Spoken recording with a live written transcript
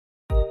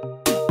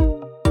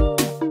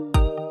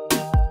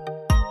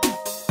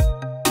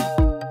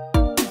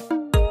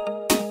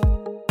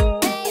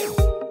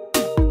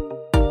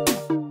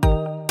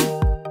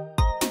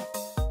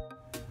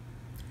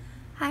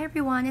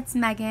everyone, it's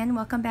Megan.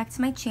 Welcome back to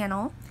my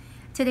channel.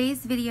 Today's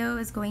video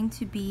is going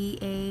to be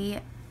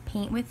a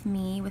paint with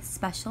me with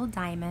special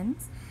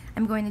diamonds.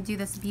 I'm going to do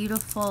this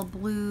beautiful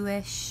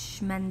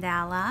bluish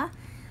mandala.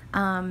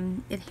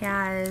 It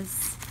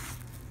has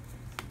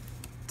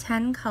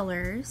 10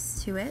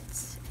 colors to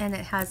it and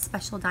it has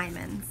special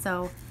diamonds.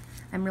 So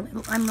I'm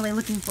really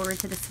looking forward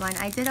to this one.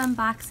 I did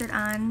unbox it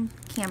on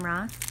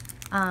camera,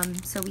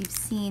 so we've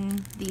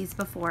seen these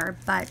before,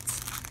 but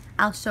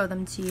I'll show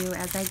them to you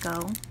as I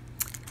go.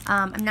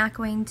 I'm not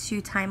going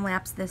to time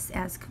lapse this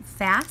as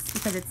fast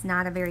because it's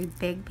not a very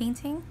big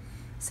painting,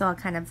 so I'll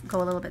kind of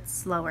go a little bit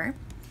slower.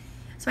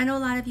 So I know a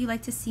lot of you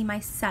like to see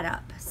my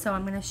setup, so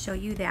I'm going to show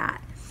you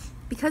that.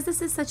 Because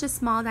this is such a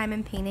small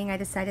diamond painting, I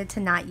decided to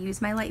not use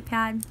my light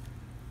pad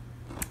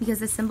because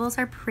the symbols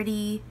are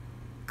pretty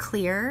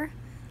clear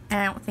and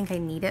I don't think I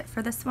need it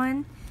for this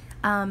one.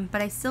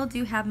 But I still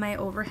do have my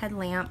overhead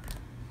lamp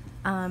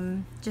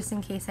just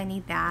in case I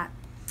need that.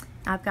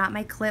 I've got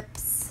my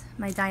clips,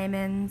 my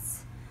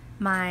diamonds,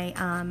 my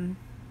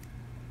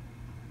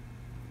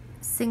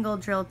single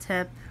drill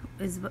tip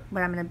is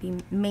what I'm going to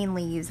be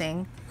mainly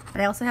using.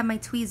 But I also have my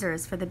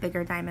tweezers for the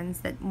bigger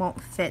diamonds that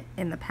won't fit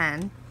in the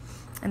pen.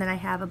 And then I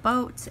have a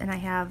boat and I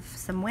have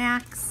some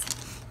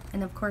wax.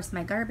 And of course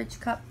my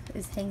garbage cup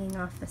is hanging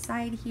off the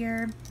side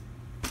here.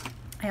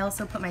 I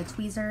also put my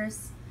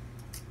tweezers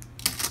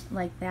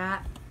like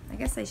that. I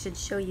guess I should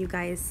show you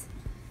guys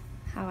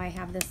how I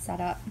have this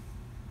set up.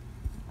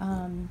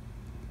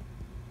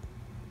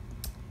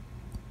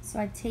 So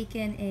I've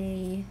taken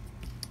a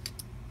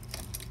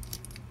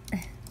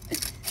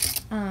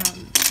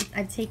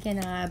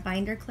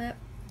binder clip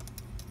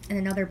and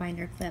another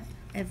binder clip.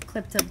 I've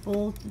clipped a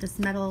bowl, this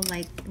metal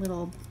like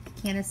little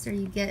canister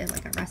you get at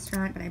like a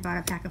restaurant, but I bought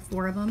a pack of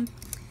 4 of them.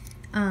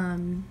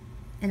 And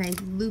I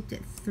looped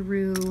it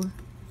through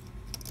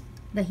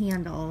the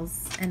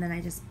handles, and then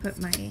I just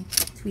put my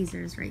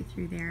tweezers right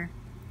through there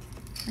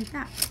like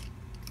that.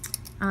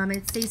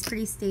 It stays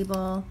pretty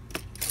stable.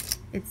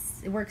 It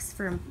works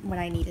for what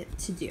I need it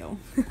to do.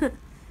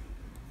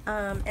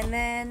 And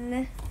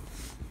then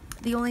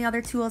the only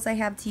other tools I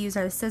have to use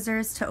are the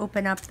scissors to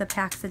open up the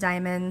packs of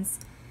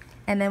diamonds.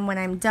 And then when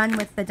I'm done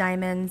with the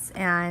diamonds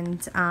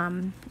and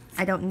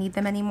I don't need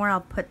them anymore, I'll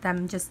put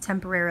them just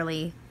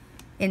temporarily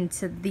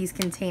into these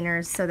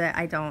containers so that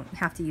I don't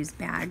have to use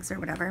bags or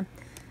whatever.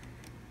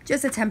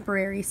 Just a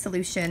temporary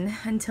solution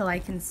until I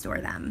can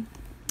store them.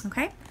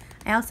 Okay?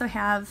 I also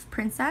have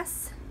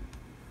Princess.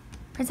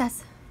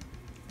 Princess,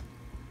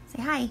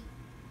 say hi.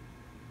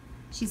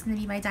 She's going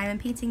to be my diamond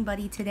painting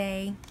buddy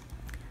today.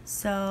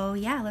 So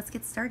yeah, let's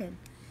get started.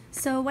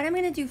 So what I'm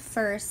going to do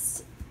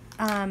first,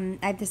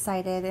 I've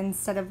decided,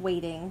 instead of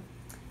waiting,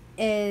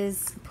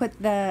 is put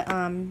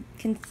the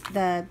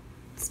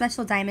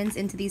special diamonds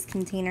into these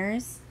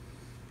containers,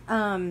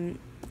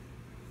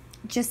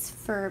 just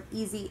for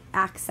easy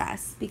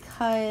access,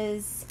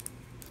 because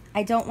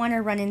I don't want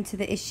to run into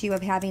the issue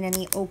of having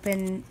any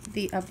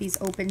these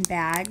open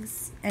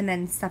bags and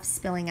then stuff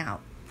spilling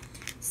out.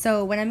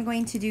 So what I'm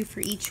going to do for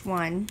each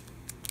one,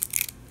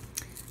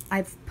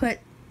 I've put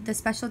the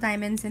special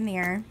diamonds in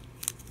there,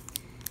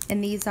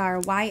 and these are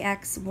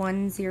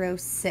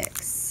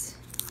YX106.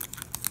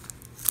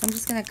 So I'm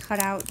just going to cut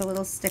out the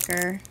little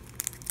sticker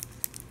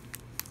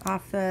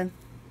off the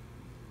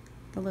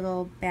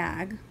little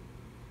bag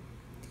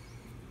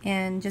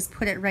and just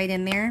put it right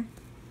in there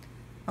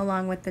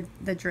along with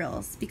the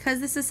drills. Because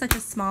this is such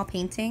a small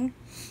painting,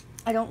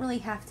 I don't really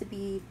have to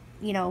be,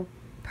 you know,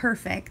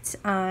 perfect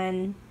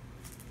on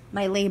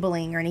my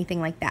labeling or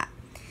anything like that.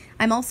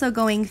 I'm also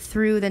going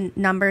through the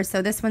numbers.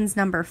 So this one's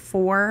number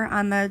 4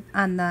 on the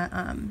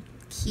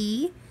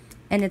key,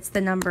 and it's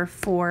the number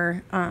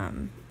 4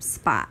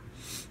 spot.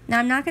 Now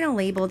I'm not going to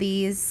label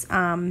these.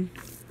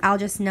 I'll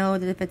just know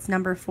that if it's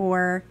number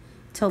 4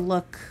 to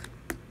look,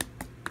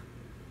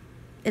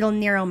 it'll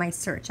narrow my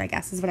search, I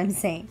guess is what I'm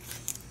saying.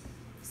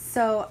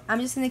 So I'm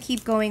just going to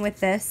keep going with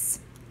this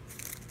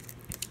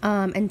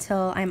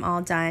until I'm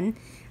all done.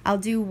 I'll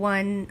do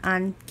one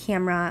on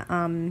camera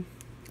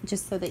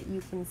just so that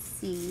you can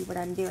see what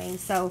I'm doing.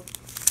 So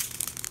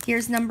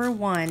here's number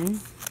 1,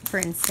 for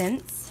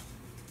instance.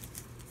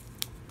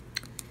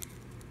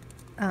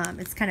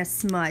 It's kind of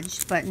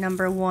smudged, but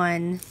number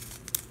 1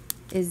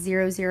 is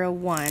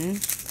 001.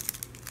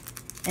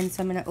 And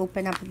so I'm going to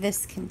open up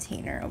this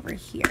container over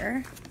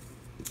here.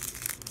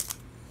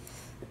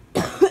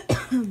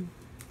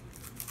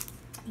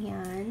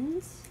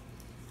 And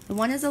the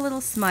one is a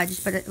little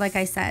smudged, but like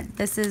I said,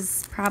 this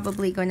is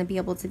probably going to be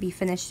able to be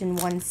finished in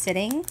one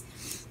sitting.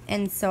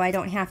 And so I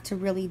don't have to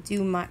really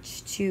do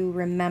much to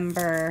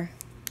remember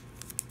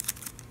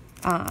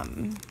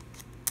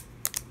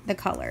the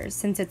colors,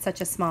 since it's such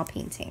a small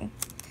painting.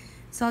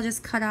 So I'll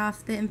just cut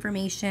off the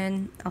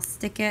information. I'll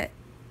stick it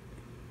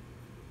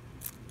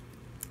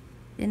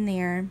in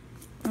there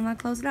and I'll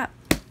close it up.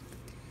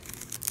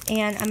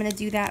 And I'm going to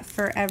do that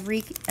for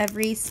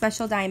every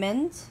special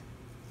diamond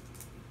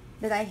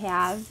that I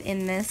have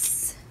in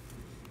this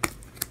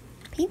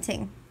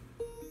painting.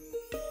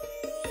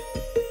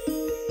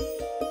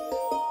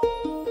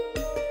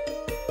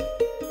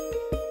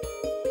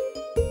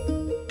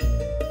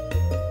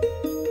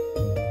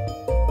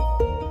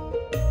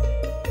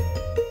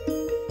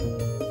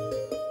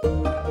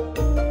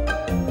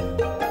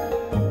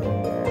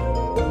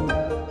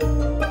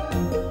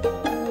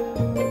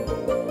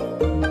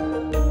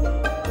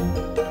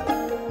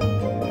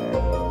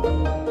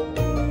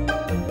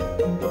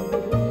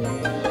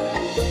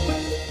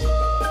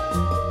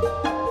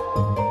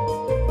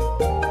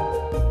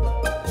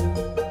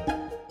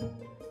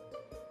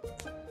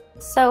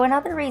 So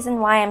another reason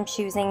why I'm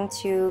choosing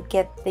to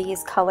get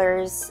these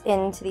colors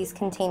into these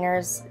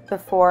containers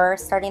before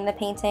starting the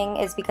painting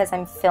is because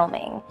I'm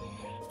filming.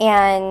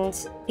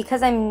 And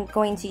because I'm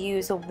going to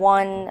use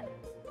one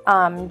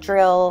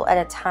drill at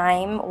a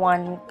time,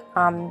 one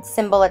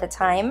symbol at a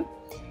time,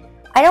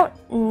 I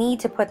don't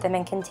need to put them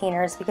in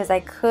containers because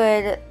I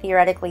could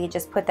theoretically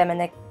just put them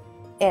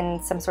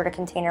in some sort of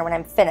container when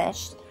I'm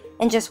finished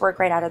and just work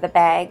right out of the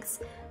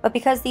bags. But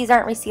because these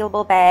aren't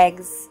resealable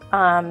bags,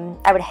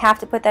 I would have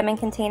to put them in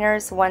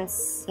containers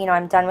once, you know,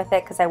 I'm done with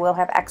it, because I will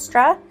have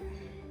extra.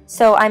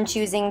 So I'm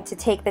choosing to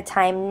take the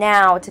time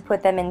now to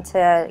put them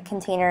into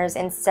containers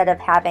instead of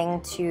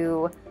having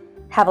to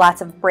have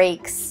lots of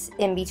breaks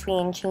in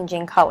between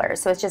changing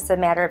colors. So it's just a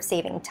matter of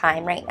saving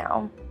time right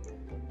now.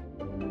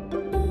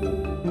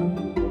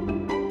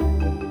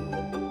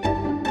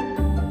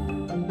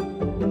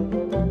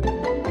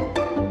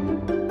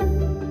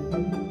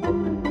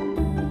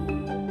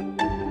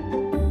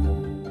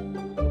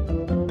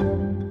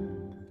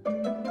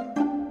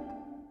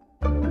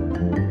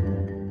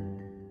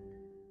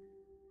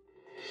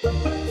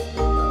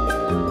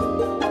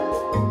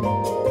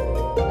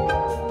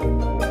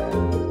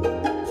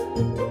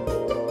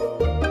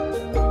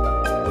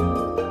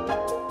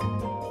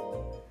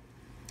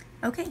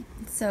 Okay,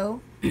 so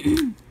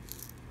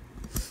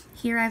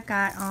here I've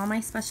got all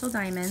my special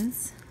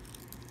diamonds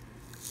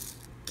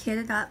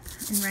kitted up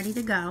and ready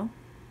to go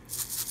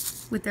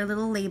with their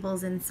little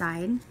labels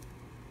inside.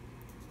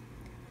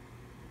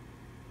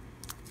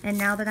 And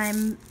now that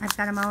I've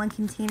got them all in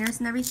containers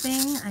and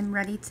everything, I'm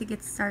ready to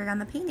get started on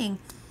the painting.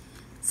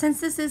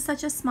 Since this is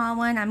such a small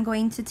one, I'm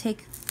going to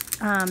take,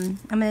 I'm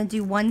going to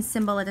do one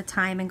symbol at a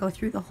time and go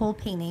through the whole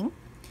painting.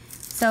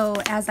 So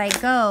as I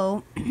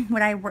go,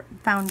 what I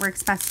found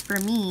works best for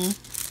me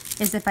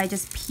is if I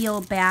just peel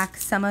back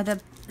some of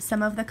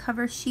the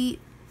cover sheet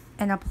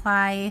and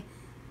apply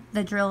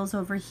the drills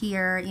over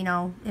here. You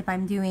know, if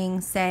I'm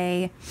doing,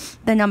 say,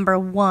 the number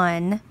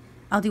 1,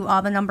 I'll do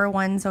all the number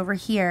 1s over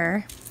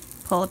here,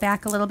 pull it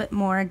back a little bit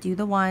more, do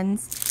the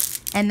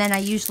 1s, and then I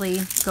usually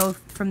go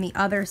from the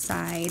other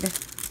side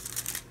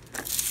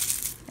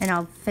and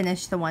I'll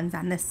finish the ones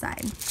on this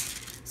side.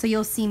 So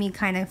you'll see me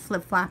kind of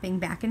flip-flopping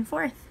back and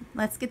forth.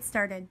 Let's get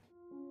started.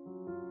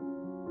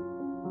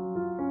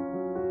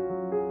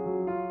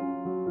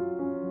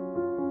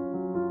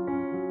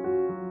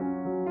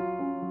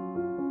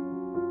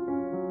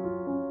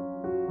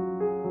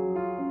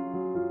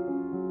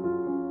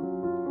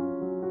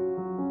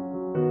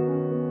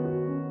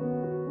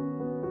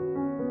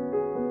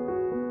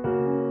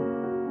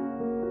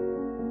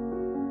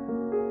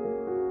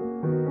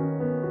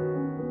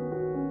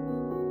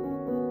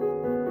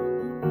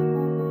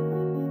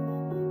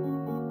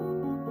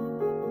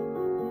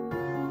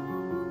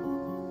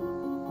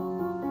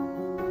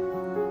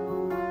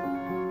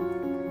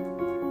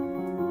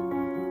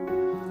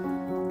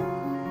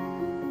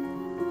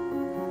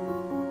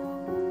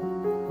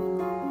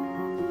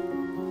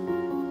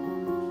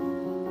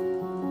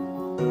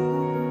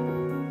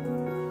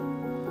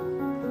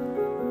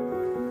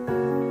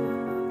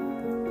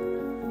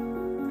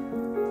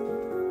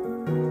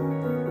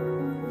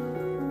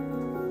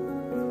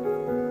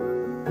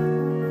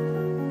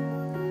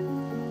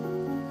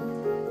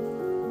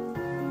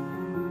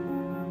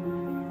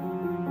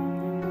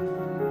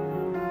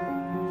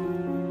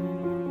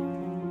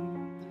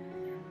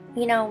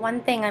 You know,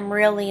 one thing I'm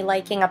really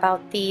liking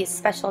about these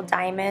special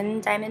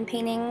diamond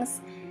paintings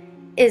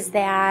is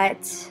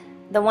that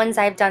the ones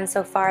I've done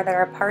so far that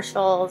are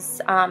partials,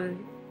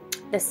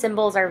 the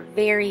symbols are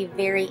very,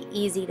 very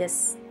easy to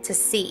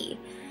see.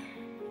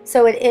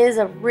 So it is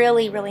a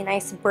really, really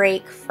nice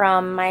break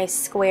from my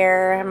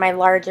square, my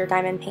larger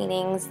diamond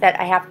paintings that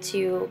I have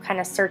to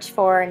kind of search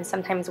for and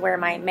sometimes wear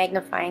my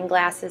magnifying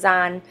glasses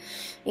on,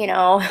 you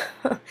know,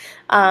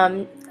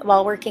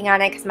 while working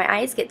on it because my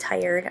eyes get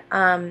tired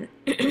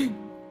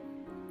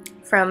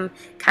from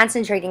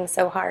concentrating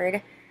so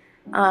hard.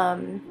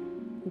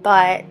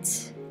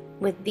 But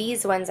with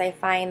these ones, I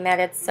find that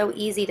it's so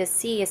easy to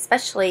see,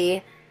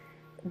 especially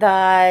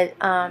the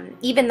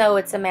even though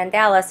it's a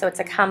mandala, so it's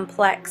a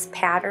complex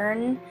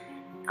pattern,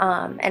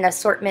 an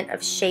assortment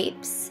of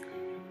shapes,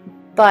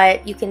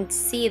 but you can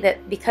see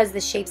that because the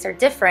shapes are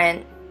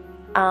different,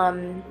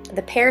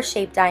 the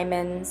pear-shaped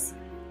diamonds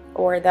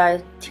or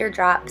the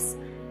teardrops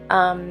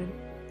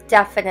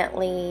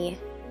definitely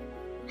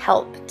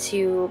help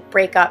to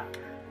break up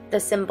the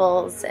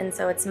symbols, and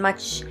so it's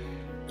much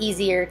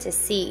easier to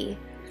see.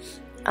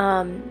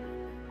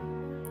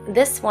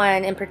 This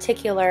one in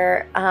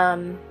particular,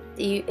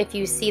 if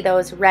you see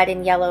those red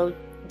and yellow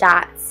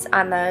dots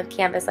on the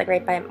canvas, like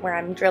right by where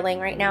I'm drilling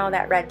right now,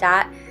 that red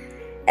dot,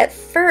 at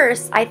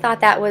first I thought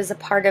that was a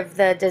part of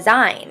the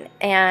design,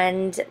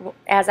 and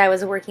as I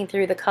was working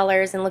through the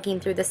colors and looking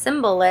through the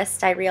symbol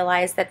list, I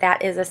realized that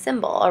that is a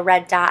symbol. A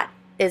red dot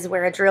is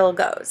where a drill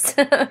goes.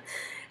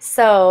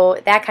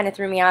 So that kind of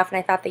threw me off, and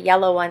I thought the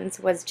yellow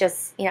ones was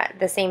just, you know,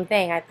 the same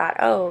thing. I thought,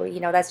 oh, you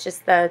know, that's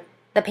just the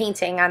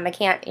painting on the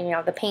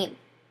the paint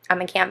on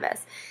the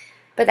canvas.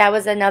 But that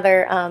was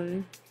another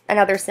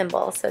another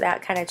symbol, so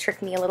that kind of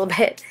tricked me a little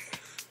bit.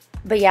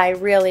 But yeah, I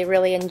really,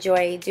 really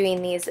enjoy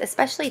doing these,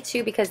 especially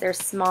too because they're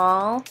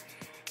small,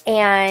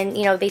 and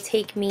you know, they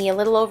take me a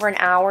little over an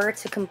hour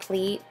to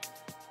complete.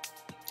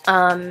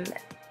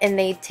 And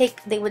they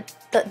take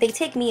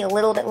me a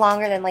little bit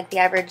longer than like the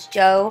average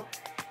Joe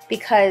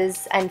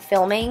because I'm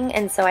filming,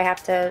 and so I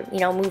have to, you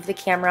know, move the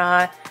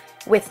camera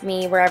with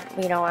me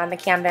wherever, you know, on the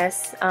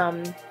canvas.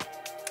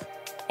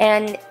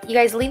 And you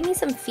guys leave me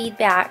some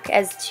feedback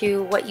as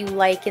to what you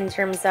like in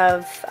terms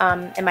of,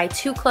 am I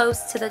too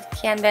close to the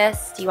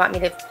canvas? Do you want me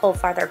to pull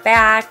farther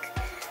back?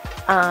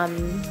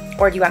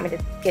 Or do you want me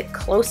to get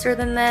closer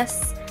than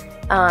this?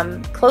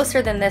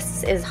 Closer than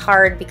this is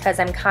hard because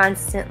I'm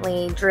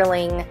constantly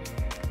drilling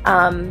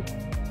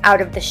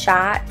out of the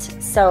shot,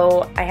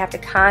 so I have to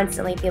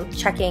constantly be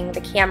checking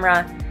the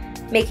camera,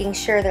 making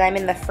sure that I'm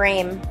in the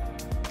frame.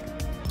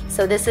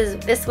 So this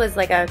was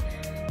like a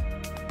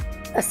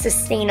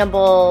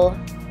sustainable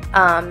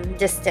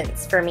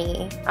distance for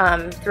me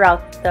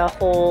throughout the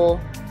whole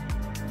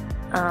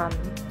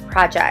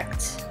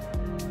project.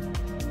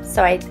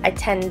 So I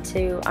tend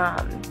to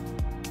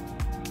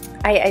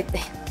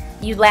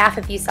you'd laugh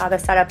if you saw the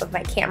setup of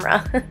my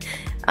camera.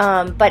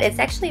 But it's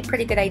actually a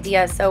pretty good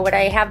idea. So what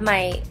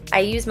I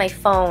use my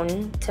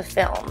phone to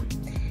film,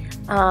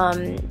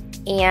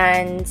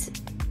 and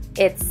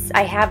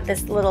I have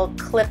this little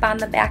clip on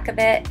the back of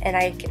it,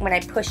 and when I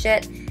push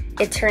it,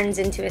 it turns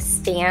into a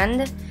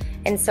stand.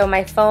 And so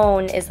my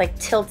phone is like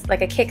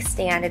like a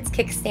kickstand. It's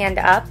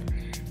kickstand up,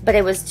 but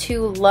it was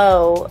too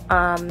low,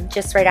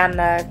 just right on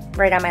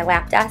my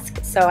lap desk.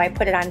 So I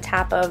put it on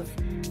top of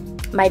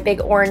my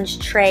big orange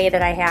tray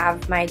that I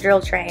have, my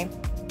drill tray.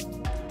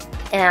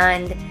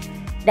 And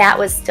that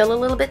was still a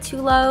little bit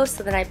too low,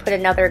 so then I put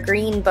another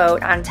green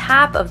boat on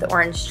top of the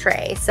orange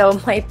tray.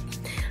 So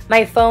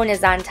my phone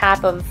is on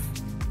top of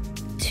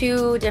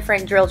 2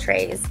 different drill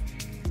trays.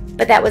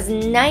 But that was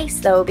nice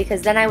though,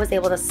 because then I was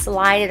able to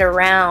slide it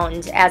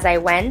around as I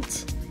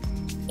went,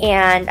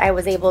 and I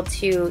was able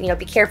to, you know,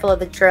 be careful of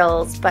the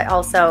drills, but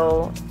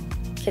also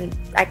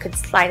I could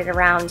slide it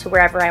around to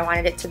wherever I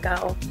wanted it to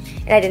go.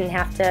 And I didn't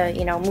have to,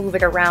 you know, move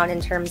it around in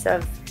terms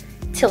of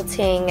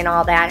tilting and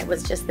all that. It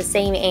was just the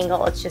same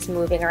angle, it's just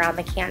moving around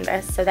the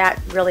canvas. So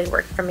that really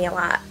worked for me a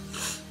lot.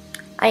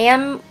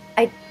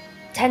 I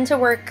tend to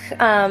work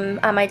on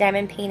my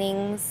diamond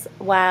paintings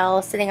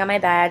while sitting on my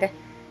bed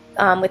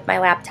with my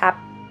laptop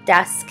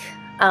desk,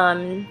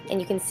 and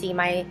you can see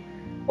my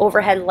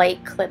overhead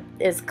light clip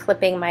is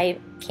clipping my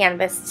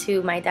canvas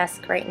to my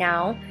desk right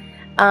now.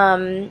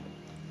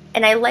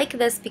 And I like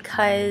this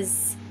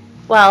because,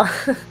 well,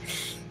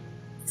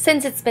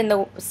 since it's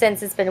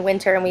been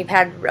winter and we've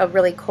had a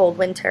really cold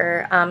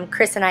winter,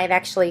 Chris and I have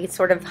actually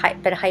sort of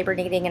been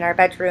hibernating in our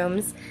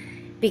bedrooms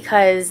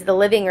because the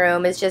living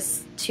room is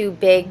just too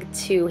big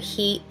to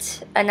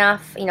heat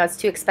enough. You know, it's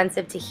too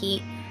expensive to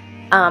heat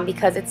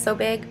because it's so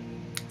big.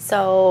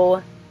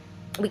 So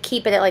we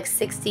keep it at like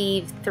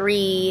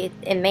 63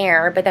 in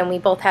there, but then we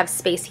both have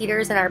space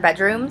heaters in our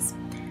bedrooms.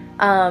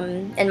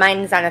 And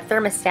mine's on a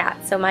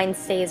thermostat, so mine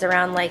stays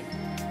around like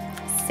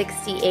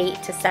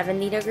 68 to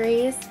 70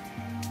 degrees.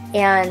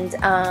 And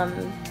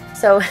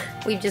so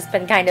we've just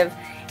been kind of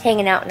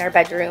hanging out in our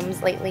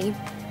bedrooms lately.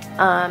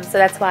 So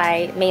that's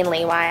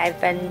mainly why I've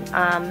been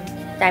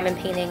diamond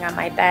painting on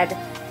my bed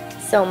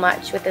so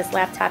much with this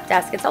laptop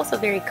desk. It's also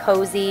very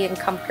cozy and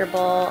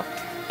comfortable,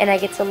 and I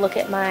get to look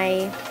at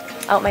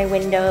out my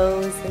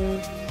windows,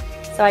 and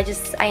so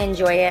I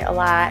enjoy it a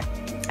lot.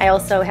 I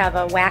also have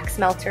a wax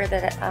melter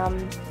that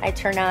I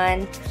turn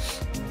on,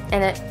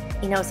 and it,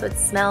 you know, so it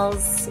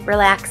smells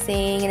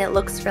relaxing and it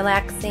looks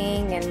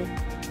relaxing, and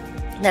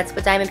that's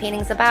what diamond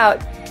painting is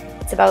about.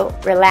 It's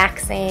about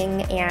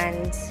relaxing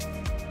and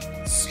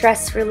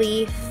stress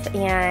relief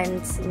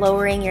and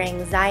lowering your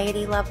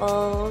anxiety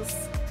levels.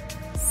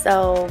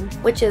 So,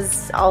 which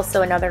is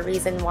also another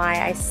reason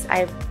why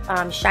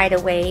I shied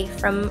away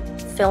from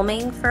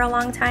filming for a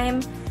long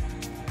time.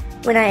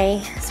 When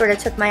I sort of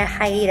took my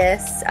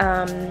hiatus,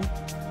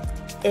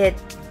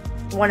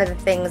 one of the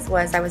things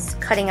was I was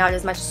cutting out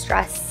as much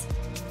stress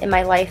in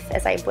my life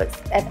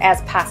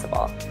as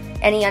possible.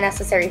 Any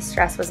unnecessary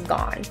stress was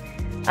gone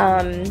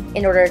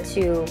in order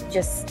to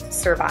just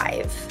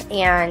survive.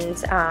 And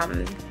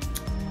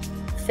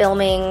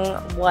filming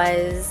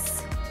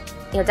was,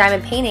 you know,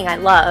 diamond painting I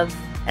love,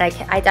 and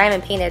I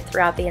diamond painted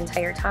throughout the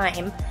entire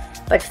time,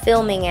 but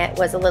filming it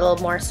was a little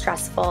more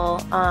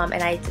stressful,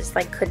 and I just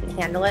like couldn't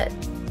handle it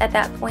at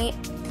that point.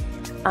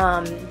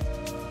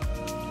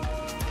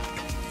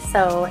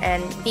 So,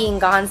 and being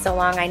gone so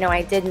long, I know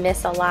I did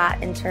miss a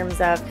lot in terms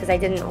of, because I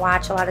didn't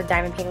watch a lot of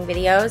diamond painting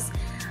videos.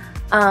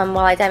 While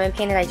I diamond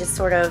painted, I just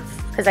sort of,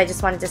 because I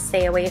just wanted to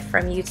stay away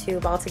from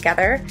YouTube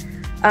altogether,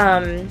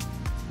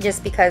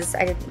 just because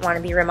I didn't want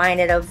to be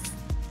reminded of,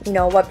 you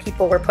know, what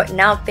people were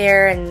putting out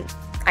there, and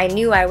I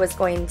knew I was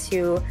going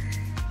to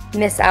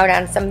miss out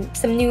on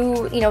some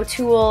new, you know,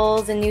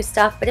 tools and new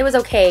stuff, but it was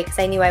okay because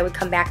I knew I would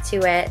come back to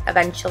it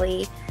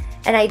eventually.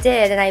 And I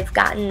did, and I've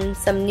gotten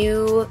some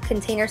new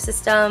container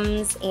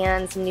systems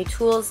and some new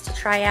tools to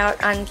try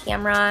out on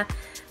camera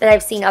that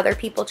I've seen other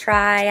people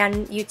try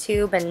on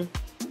YouTube, and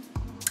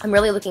I'm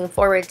really looking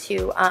forward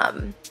to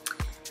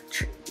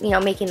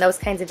making those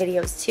kinds of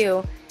videos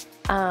too,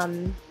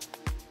 and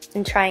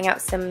trying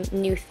out some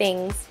new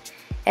things.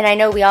 And I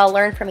know we all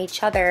learn from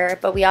each other,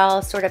 but we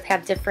all sort of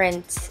have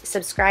different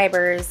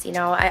subscribers. You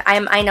know,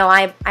 I know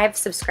I've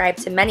subscribed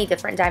to many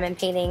different diamond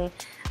painting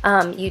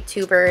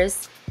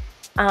YouTubers,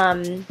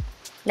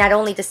 not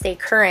only to stay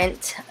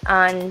current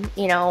on,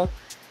 you know,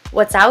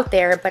 what's out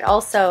there, but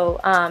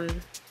also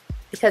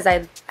because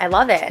I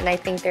love it, and I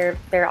think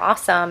they're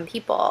awesome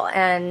people,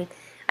 and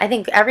I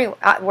think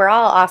we're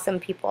all awesome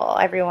people,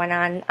 everyone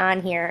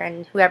on here,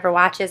 and whoever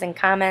watches and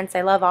comments.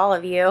 I love all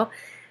of you.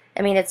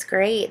 I mean, it's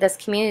great. This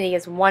community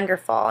is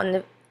wonderful,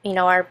 and you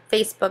know, our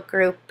Facebook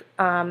group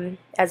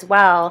as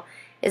well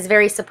is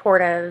very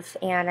supportive,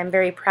 and I'm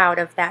very proud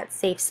of that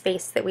safe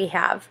space that we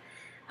have.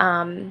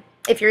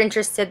 If you're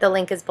interested, the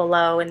link is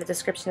below in the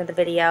description of the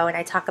video, and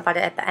I talk about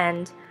it at the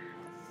end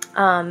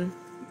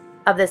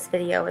of this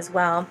video as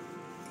well.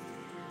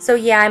 So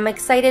yeah, I'm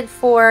excited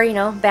for, you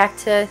know, back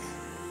to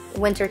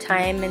winter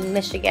time in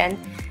Michigan.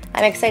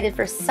 I'm excited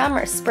for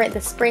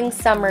the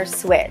spring-summer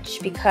switch,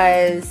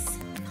 because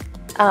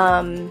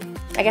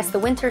I guess the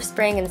winter,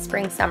 spring, and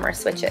spring-summer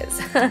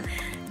switches.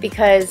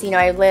 Because, you know,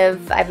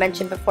 I've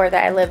mentioned before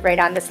that I live right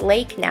on this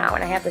lake now,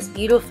 and I have this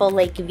beautiful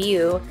lake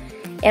view,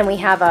 and we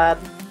have a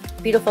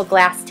beautiful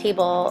glass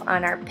table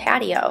on our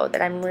patio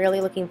that I'm really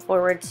looking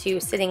forward to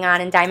sitting on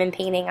and diamond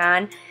painting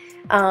on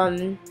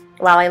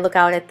while I look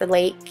out at the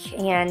lake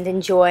and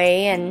enjoy.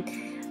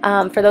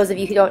 And for those of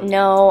you who don't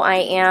know, I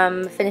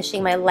am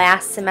finishing my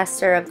last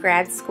semester of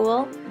grad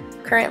school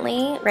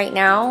currently right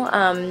now,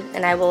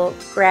 and I will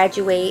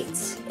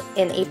graduate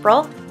in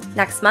April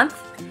next month.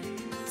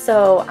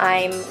 So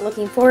I'm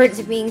looking forward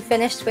to being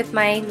finished with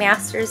my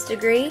master's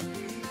degree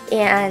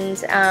and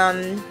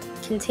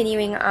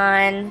continuing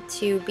on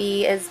to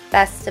be as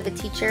best of a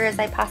teacher as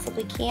I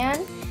possibly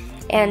can,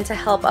 and to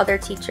help other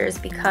teachers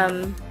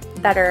become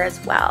better as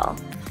well.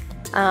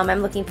 I'm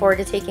looking forward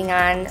to taking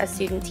on a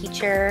student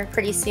teacher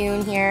pretty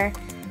soon here.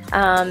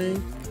 Now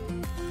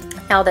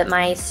that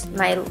my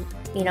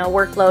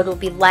workload will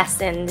be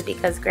lessened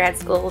because grad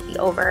school will be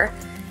over,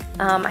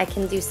 I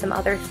can do some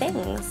other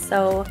things.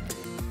 So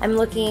I'm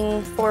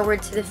looking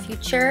forward to the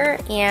future,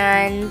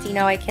 and you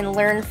know, I can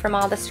learn from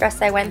all the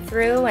stress I went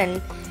through,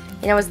 and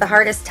you know, it was the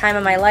hardest time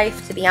of my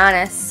life, to be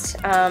honest.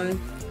 And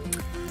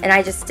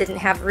I just didn't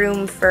have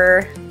room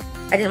for,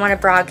 I didn't want to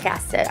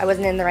broadcast it. I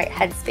wasn't in the right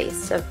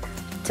headspace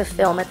to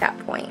film at that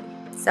point.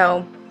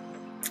 So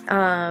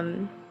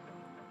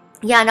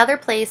yeah, another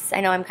place,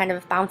 I know I'm kind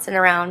of bouncing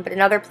around, but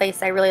another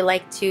place I really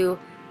like to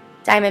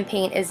diamond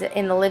paint is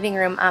in the living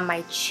room on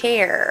my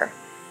chair.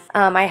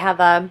 I have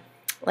a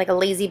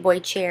Lazy Boy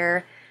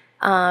chair.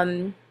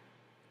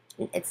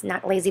 It's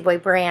not Lazy Boy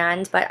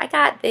brand, but I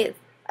got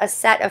a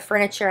set of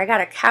furniture. I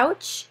got a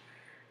couch,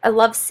 a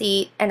love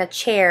seat, and a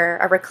chair,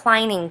 a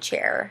reclining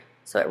chair.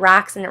 So it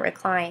rocks and it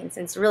reclines,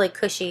 and it's really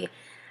cushy.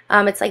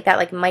 It's like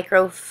that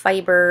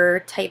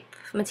microfiber type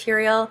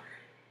material,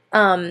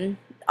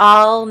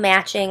 all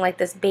matching like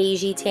this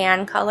beigey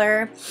tan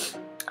color.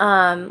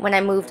 When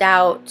I moved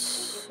out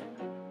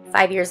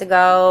 5 years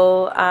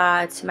ago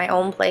to my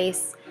own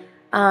place,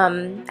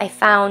 I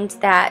found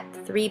that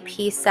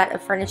 3-piece set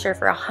of furniture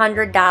for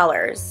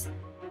 $100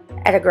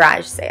 at a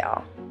garage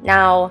sale.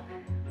 Now,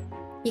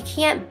 you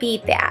can't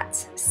beat that,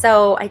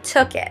 so I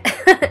took it.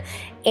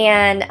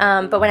 And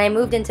but when I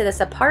moved into this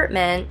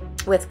apartment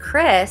with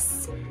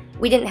Chris,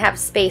 we didn't have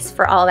space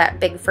for all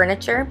that big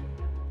furniture,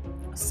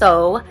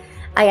 so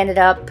I ended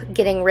up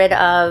getting rid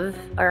of,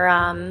 or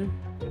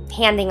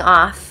handing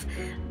off,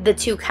 the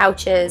 2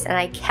 couches, and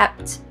I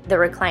kept the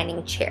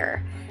reclining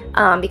chair,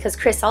 because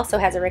Chris also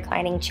has a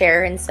reclining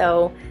chair, and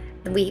so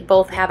we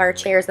both have our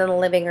chairs in the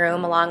living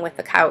room along with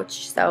the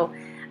couch. So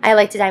I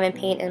like to diamond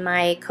paint in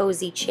my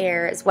cozy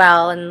chair as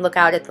well and look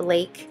out at the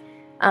lake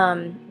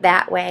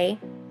that way.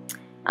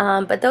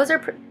 But those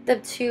are the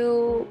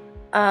 2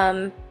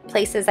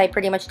 places I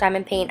pretty much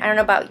diamond paint. I don't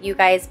know about you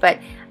guys, but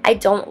I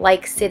don't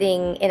like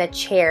sitting in a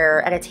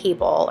chair at a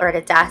table or at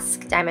a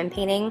desk diamond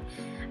painting.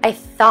 I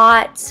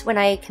thought when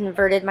I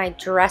converted my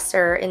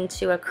dresser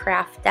into a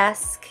craft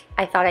desk,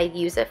 I thought I'd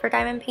use it for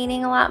diamond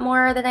painting a lot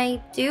more than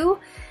I do,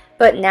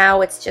 but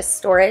now it's just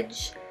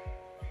storage.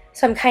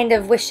 So I'm kind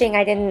of wishing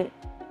I didn't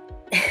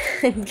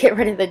get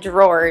rid of the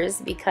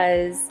drawers,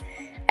 because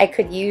I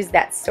could use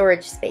that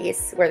storage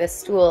space where the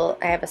stool,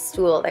 I have a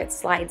stool that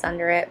slides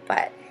under it,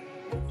 but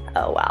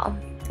oh well,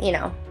 you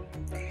know,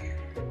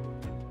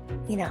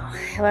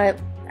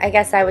 I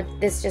guess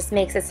this just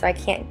makes it so I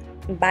can't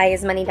buy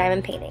as many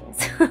diamond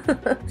paintings.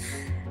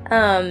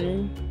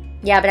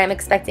 Yeah, but I'm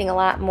expecting a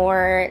lot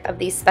more of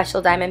these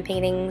special diamond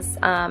paintings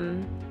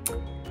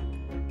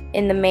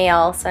in the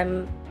mail,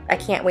 so I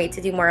can't wait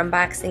to do more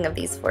unboxing of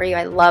these for you.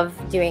 I love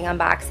doing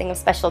unboxing of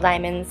special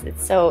diamonds.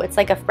 It's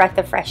like a breath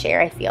of fresh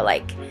air, I feel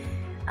like.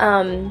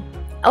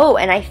 Oh,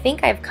 and I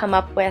think I've come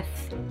up with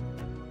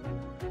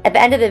At the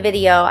end of the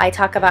video, I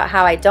talk about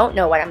how I don't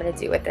know what I'm going to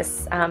do with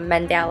this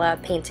mandala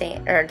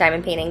painting or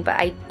diamond painting, but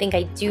I think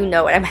I do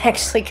know what I'm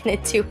actually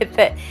going to do with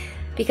it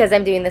because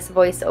I'm doing this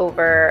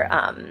voiceover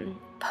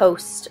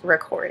post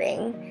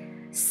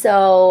recording.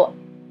 So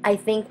I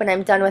think when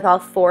I'm done with all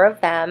 4 of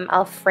them,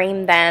 I'll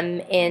frame them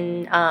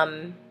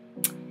in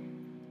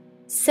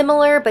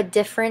similar but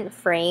different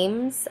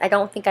frames. I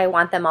don't think I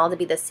want them all to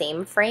be the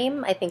same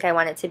frame. I think I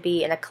want it to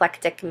be an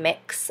eclectic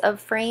mix of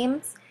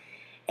frames.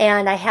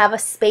 And I have a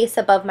space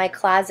above my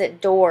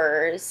closet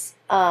doors,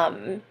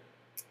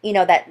 you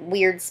know, that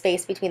weird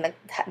space between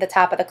the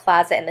top of the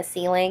closet and the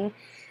ceiling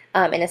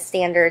in a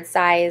standard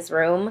size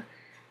room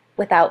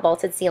without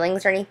vaulted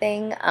ceilings or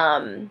anything.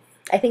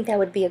 I think that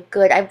would be a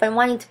good, I've been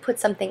wanting to put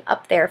something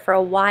up there for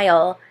a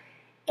while,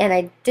 and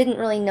I didn't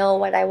really know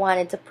what I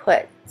wanted to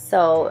put.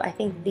 So I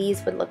think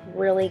these would look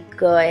really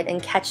good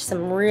and catch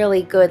some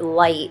really good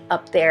light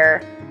up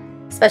there,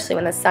 especially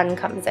when the sun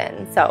comes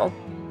in. So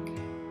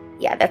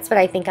yeah, that's what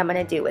I think I'm going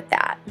to do with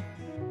that.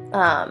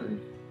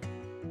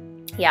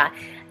 Yeah,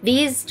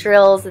 these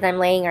drills that I'm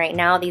laying right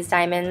now, these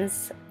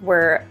diamonds,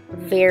 were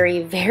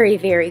very, very,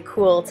 very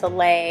cool to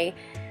lay.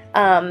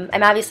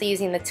 I'm obviously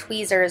using the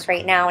tweezers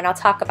right now, and I'll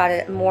talk about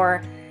it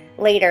more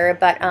later,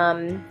 but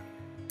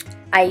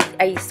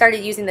I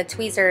started using the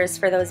tweezers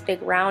for those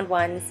big round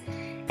ones,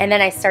 and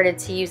then I started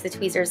to use the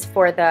tweezers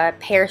for the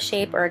pear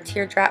shape or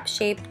teardrop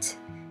shaped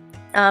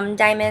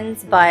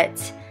diamonds,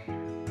 but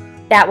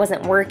that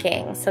wasn't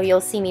working. So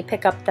you'll see me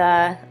pick up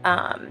the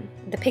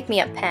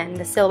pick-me-up pen,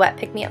 the silhouette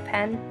pick-me-up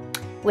pen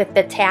with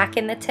the tack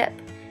in the tip.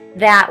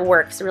 That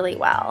works really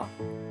well.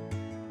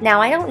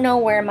 Now I don't know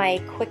where my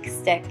quick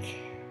stick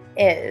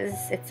is.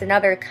 It's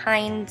another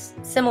kind,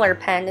 similar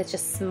pen, it's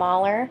just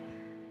smaller.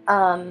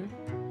 I'm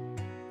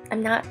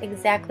not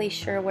exactly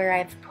sure where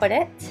I've put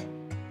it,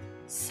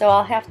 so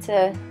I'll have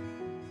to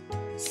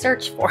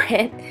search for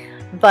it,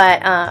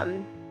 but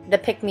the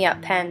pick-me-up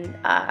pen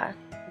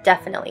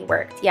definitely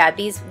worked. Yeah,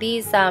 these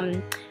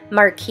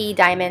marquee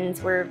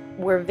diamonds were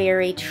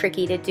very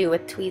tricky to do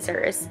with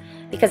tweezers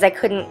because I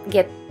couldn't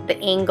get the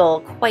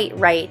angle quite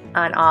right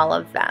on all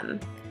of them.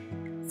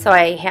 So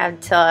I had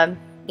to,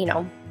 you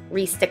know,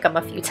 re-stick them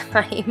a few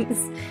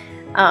times.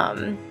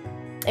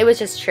 It was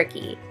just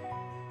tricky.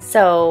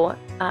 So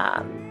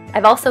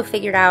I've also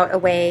figured out a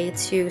way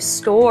to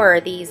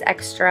store these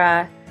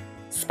extra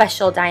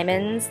special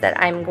diamonds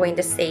that I'm going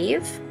to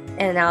save,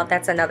 and now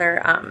that's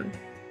another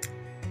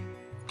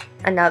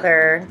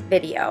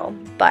video.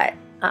 But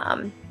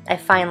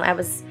I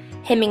was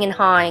hemming and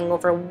hawing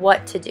over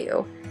what to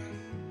do,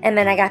 and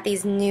then I got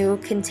these new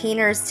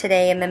containers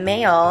today in the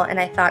mail, and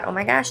I thought, oh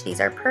my gosh,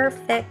 these are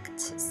perfect.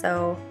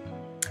 So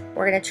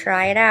we're gonna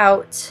try it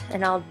out,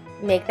 and I'll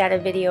make that a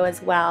video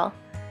as well.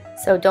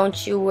 So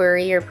don't you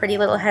worry your pretty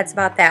little heads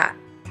about that.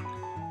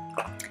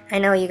 I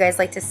know you guys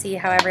like to see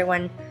how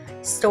everyone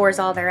stores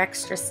all their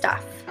extra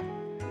stuff.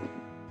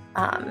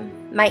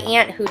 My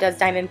aunt, who does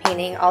diamond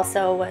painting,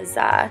 also was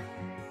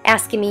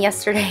asking me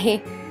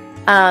yesterday.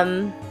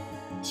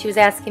 She was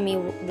asking me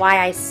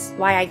why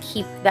I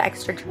keep the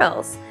extra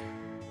drills.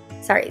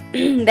 Sorry,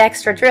 the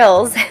extra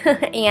drills.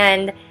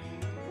 And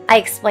I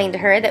explained to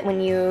her that when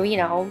you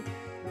know,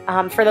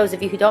 for those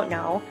of you who don't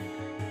know,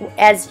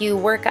 as you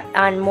work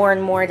on more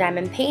and more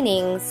diamond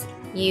paintings,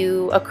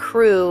 you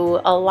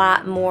accrue a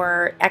lot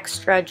more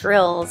extra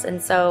drills,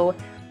 and so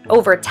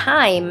over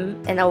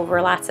time and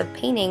over lots of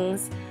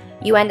paintings,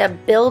 you end up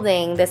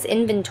building this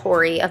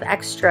inventory of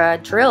extra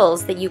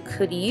drills that you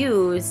could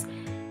use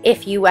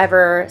if you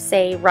ever,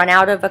 say, run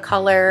out of a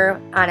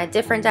color on a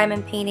different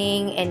diamond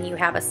painting, and you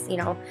have you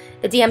know,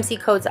 the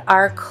DMC codes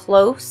are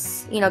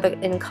close, you know,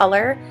 in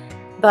color,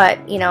 but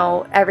you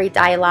know, every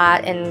die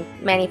lot and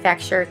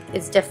manufacturer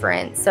is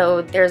different,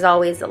 so there's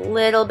always a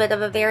little bit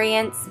of a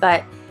variance.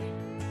 But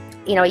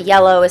you know,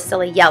 yellow is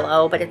still a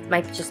yellow, but it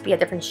might just be a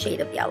different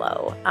shade of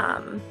yellow.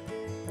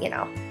 You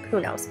know, who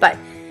knows? But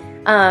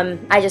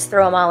I just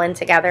throw them all in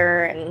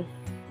together and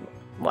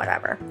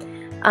whatever.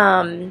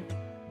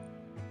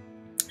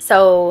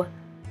 So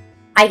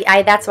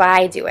that's why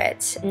I do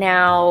it.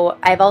 Now,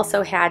 I've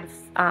also had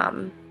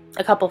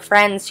a couple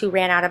friends who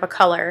ran out of a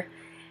color,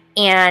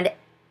 and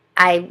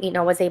I, you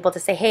know, was able to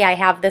say, hey, I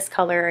have this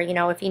color, you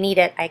know, if you need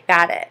it, I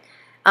got it.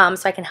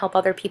 So I can help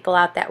other people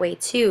out that way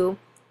too.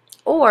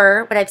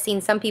 Or what I've seen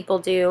some people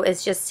do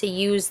is just to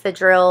use the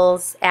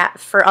drills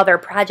for other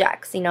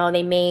projects. You know,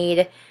 they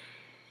made,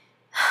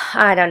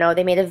 I don't know,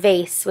 they made a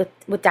vase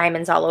with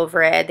diamonds all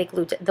over it. They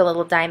glued the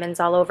little diamonds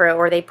all over it,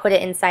 or they put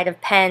it inside of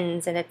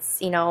pens, and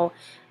it's, you know,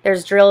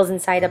 there's drills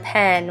inside a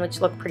pen,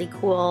 which look pretty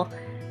cool.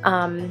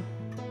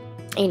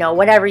 You know,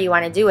 whatever you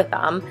want to do with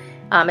them.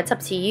 It's up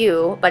to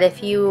you, but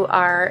if you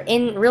are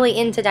really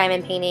into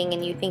diamond painting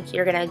and you think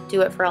you're going to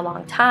do it for a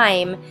long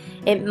time,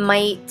 it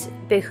might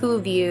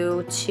behoove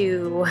you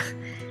to,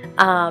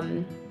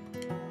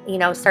 you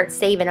know, start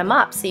saving them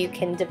up so you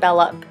can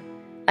develop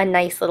a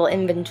nice little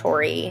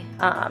inventory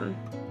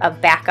of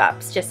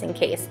backups just in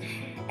case.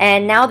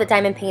 And now the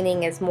diamond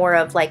painting is more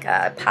of like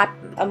a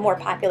more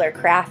popular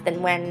craft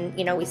than when,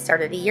 you know, we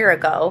started a year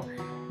ago.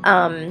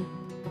 Now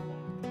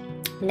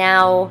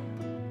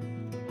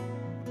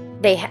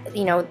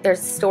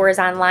there's stores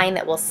online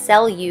that will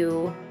sell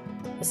you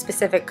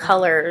specific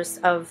colors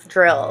of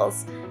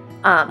drills,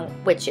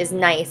 which is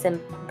nice,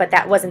 but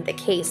that wasn't the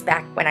case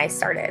back when I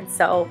started.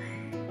 So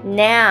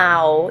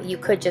now you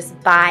could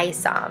just buy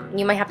some.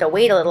 You might have to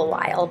wait a little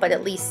while, but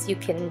at least you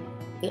can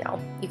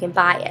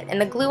buy it.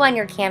 And the glue on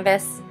your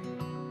canvas,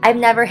 I've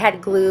never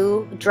had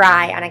glue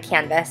dry on a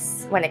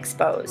canvas when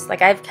exposed.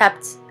 Like, I've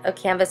kept a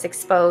canvas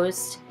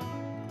exposed,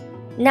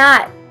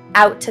 not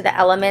out to the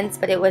elements,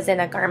 but it was in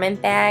a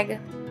garment bag,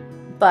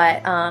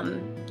 but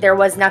there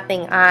was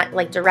nothing on,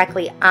 like,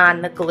 directly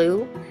on the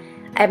glue.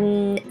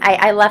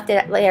 I left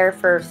it there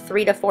for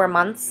 3 to 4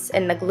 months,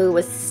 and the glue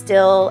was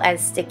still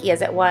as sticky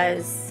as it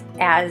was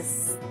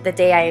as the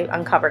day I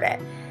uncovered it.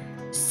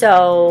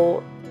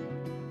 So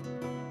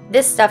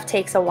this stuff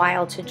takes a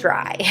while to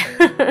dry.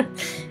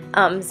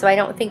 So I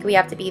don't think we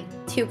have to be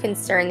too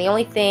concerned. The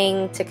only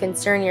thing to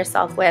concern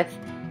yourself with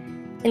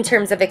in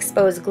terms of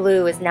exposed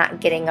glue is not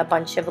getting a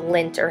bunch of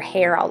lint or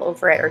hair all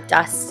over it, or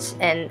dust,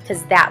 and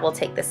because that will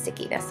take the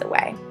stickiness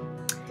away.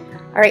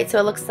 All right, so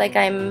it looks like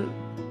I'm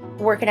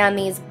working on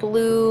these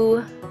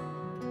blue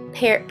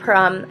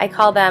I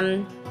call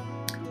them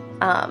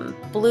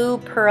blue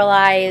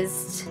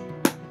pearlized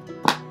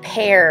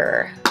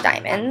pear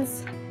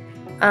diamonds,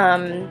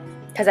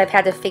 because I've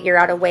had to figure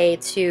out a way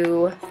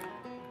to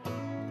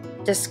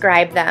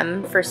describe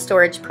them for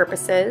storage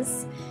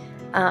purposes.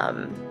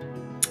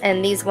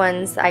 And these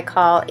ones I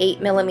call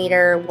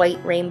 8mm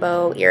white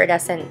rainbow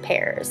iridescent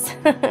pears.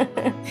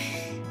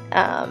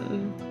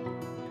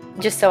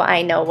 Just so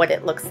I know what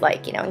it looks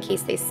like, in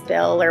case they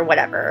spill or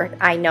whatever.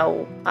 I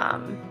know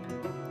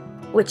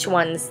which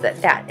ones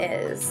that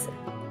is.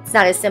 It's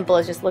not as simple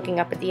as just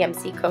looking up a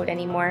DMC code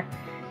anymore.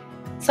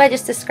 So I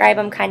just describe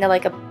them kind of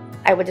like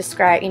I would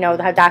describe,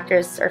 how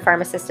doctors or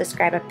pharmacists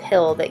describe a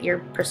pill that you're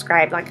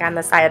prescribed. Like, on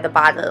the side of the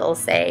bottle it'll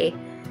say,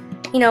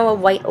 a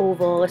white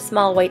oval, a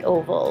small white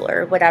oval,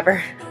 or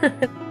whatever.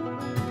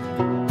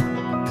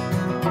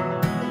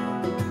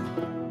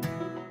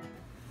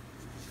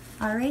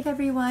 All right,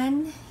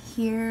 everyone,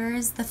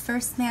 here's the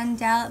first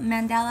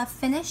mandala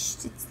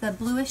finished. It's the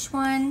bluish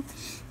one.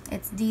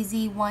 It's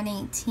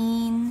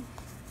DZ118.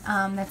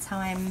 That's how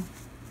I'm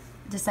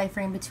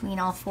deciphering between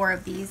all 4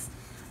 of these.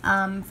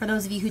 For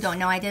those of you who don't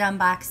know, I did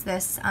unbox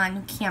this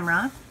on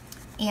camera,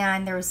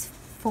 and there was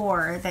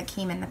 4 that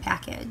came in the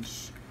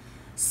package.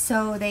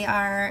 So they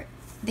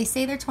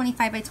say they're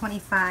 25 by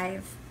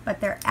 25,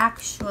 but they're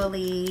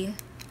actually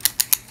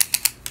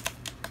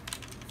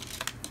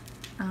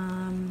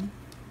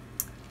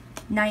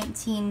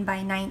 19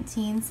 by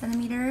 19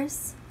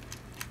 centimeters,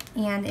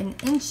 and in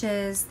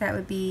inches that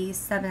would be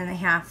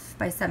 7.5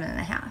 by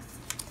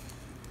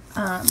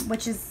 7.5,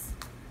 which is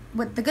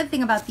what the good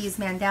thing about these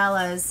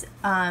mandalas,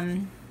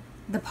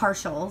 the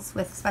partials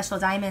with special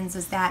diamonds,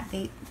 is that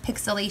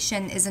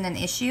pixelation isn't an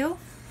issue,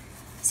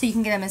 so you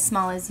can get them as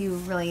small as you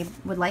really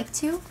would like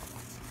to.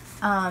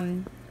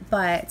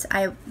 But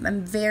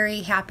I'm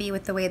very happy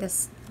with the way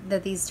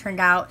that these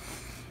turned out.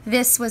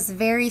 This was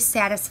very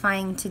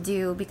satisfying to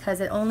do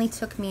because it only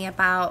took me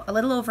about a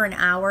little over an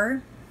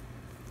hour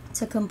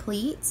to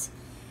complete,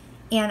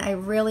 and I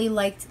really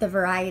liked the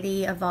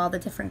variety of all the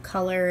different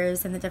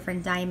colors and the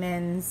different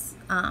diamonds.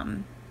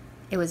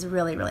 It was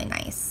really, really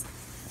nice.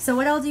 So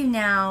what I'll do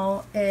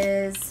now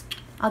is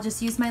I'll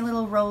just use my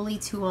little rolly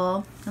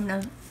tool. I'm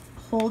going to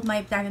hold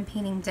my diamond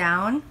painting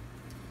down,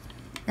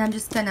 and I'm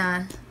just going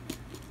to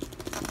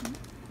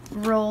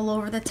roll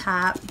over the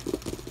top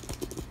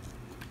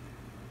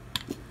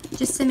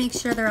just to make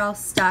sure they're all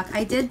stuck.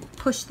 I did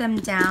push them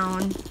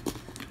down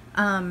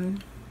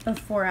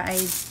before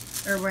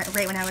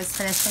right when I was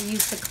finished. I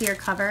used the clear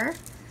cover,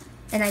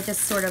 and I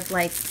just sort of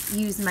like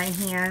used my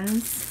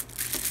hands,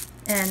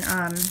 and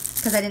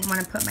because I didn't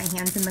want to put my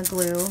hands in the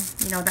glue,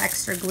 the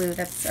extra glue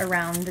that's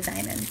around the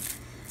diamond.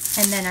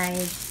 And then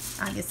I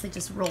obviously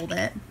just rolled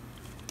it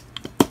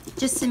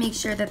just to make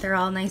sure that they're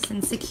all nice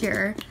and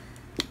secure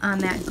on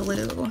that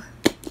glue.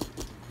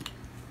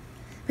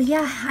 But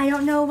yeah, I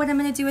don't know what I'm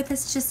going to do with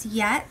this just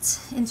yet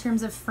in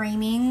terms of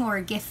framing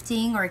or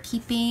gifting or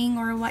keeping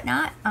or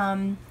whatnot.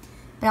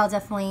 But I'll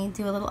definitely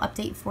do a little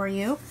update for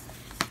you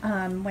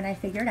when I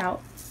figure it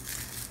out.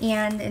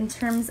 And in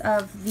terms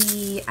of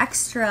the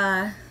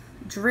extra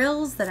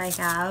drills that I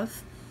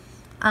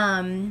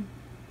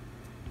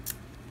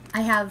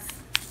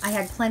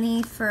had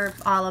plenty for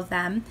all of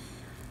them.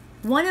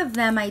 One of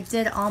them I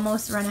did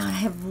almost run out. I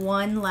have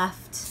one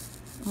left,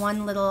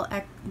 one little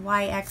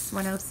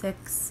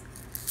YX106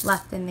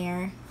 left in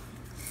there.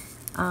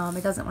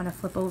 It doesn't want to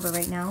flip over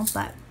right now,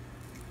 but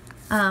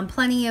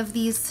plenty of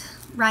these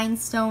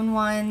rhinestone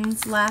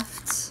ones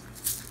left.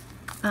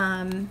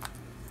 And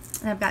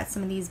I've got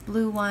some of these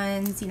blue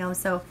ones,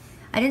 so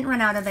I didn't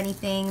run out of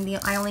anything.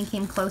 I only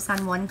came close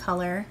on one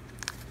color,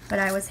 but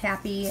I was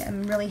happy.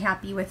 I'm really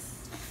happy with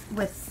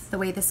the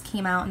way this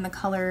came out and the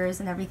colors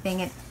and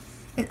everything.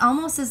 It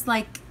almost is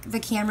like the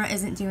camera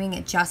isn't doing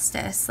it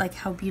justice, like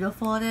how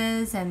beautiful it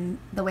is and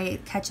the way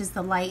it catches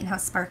the light and how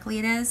sparkly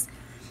it is.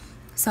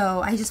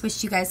 So I just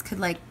wish you guys could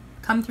like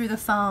come through the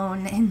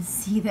phone and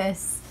see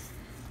this,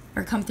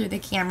 or come through the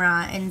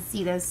camera and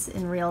see this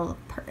in real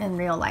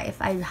life.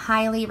 I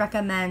highly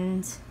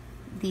recommend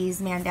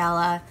these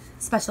Mandala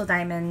special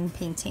diamond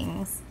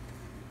paintings.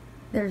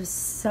 They're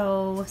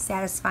so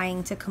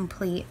satisfying to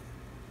complete.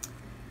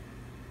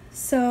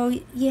 So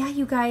yeah,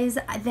 you guys,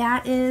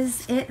 that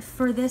is it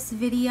for this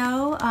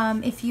video.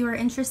 If you are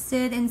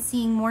interested in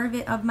seeing more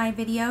of my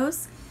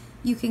videos,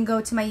 you can go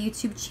to my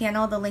YouTube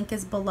channel. The link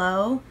is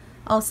below.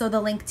 Also, the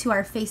link to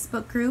our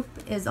Facebook group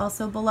is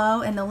also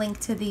below, and the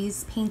link to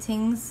these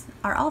paintings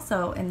are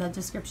also in the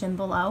description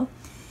below.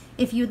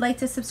 If you'd like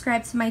to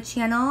subscribe to my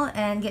channel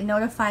and get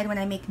notified when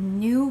I make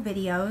new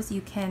videos,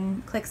 you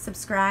can click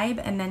subscribe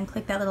and then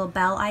click that little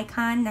bell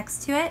icon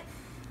next to it,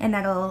 and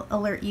that'll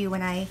alert you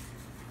when I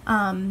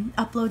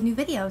upload new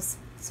videos.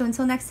 So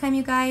until next time,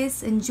 you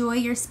guys, enjoy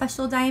your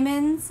special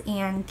diamonds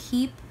and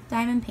keep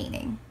diamond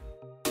painting.